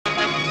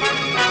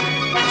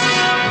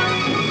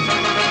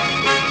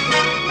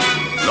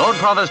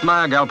Provost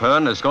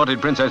Galpern Myer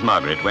escorted Princess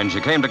Margaret when she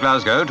came to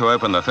Glasgow to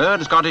open the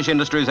 3rd Scottish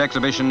Industries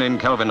exhibition in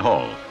Kelvin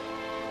Hall.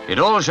 It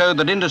all showed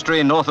that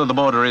industry north of the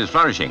border is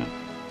flourishing,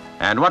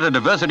 and what a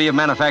diversity of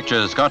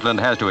manufactures Scotland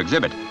has to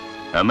exhibit.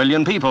 1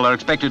 million people are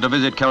expected to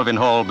visit Kelvin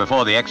Hall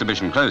before the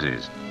exhibition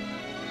closes.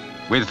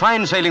 With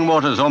fine sailing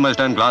waters almost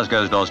on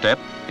Glasgow's doorstep,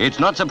 it's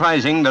not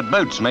surprising that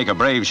boats make a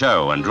brave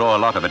show and draw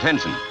a lot of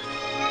attention.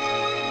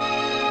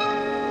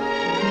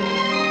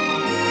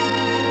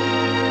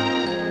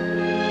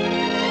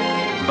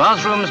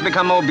 Bathrooms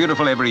become more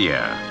beautiful every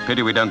year.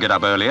 Pity we don't get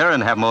up earlier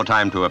and have more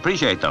time to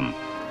appreciate them.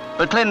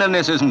 But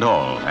cleanliness isn't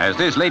all, as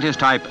this latest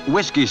type,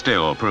 whisky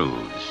still,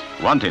 proves.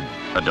 Wanted,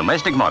 a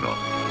domestic model.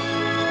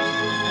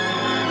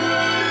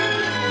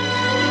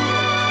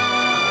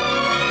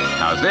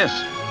 How's this?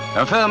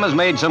 A firm has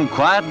made some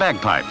quiet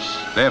bagpipes.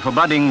 They're for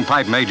budding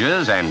pipe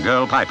majors and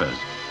girl pipers.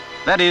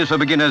 That is, for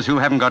beginners who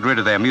haven't got rid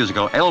of their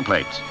musical L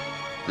plates.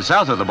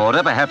 South of the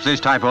border, perhaps this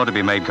type ought to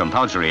be made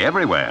compulsory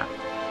everywhere.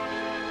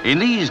 In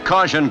these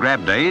caution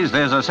grab days,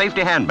 there's a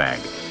safety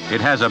handbag.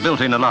 It has a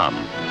built-in alarm.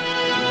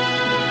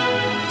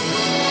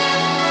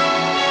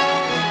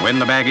 When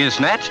the bag is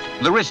snatched,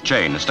 the wrist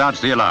chain starts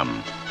the alarm.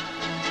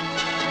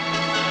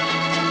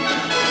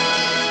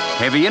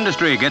 Heavy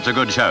industry gets a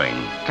good showing.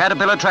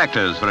 Caterpillar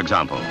tractors, for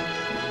example.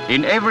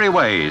 In every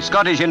way,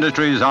 Scottish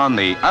industry is on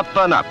the up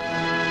and up.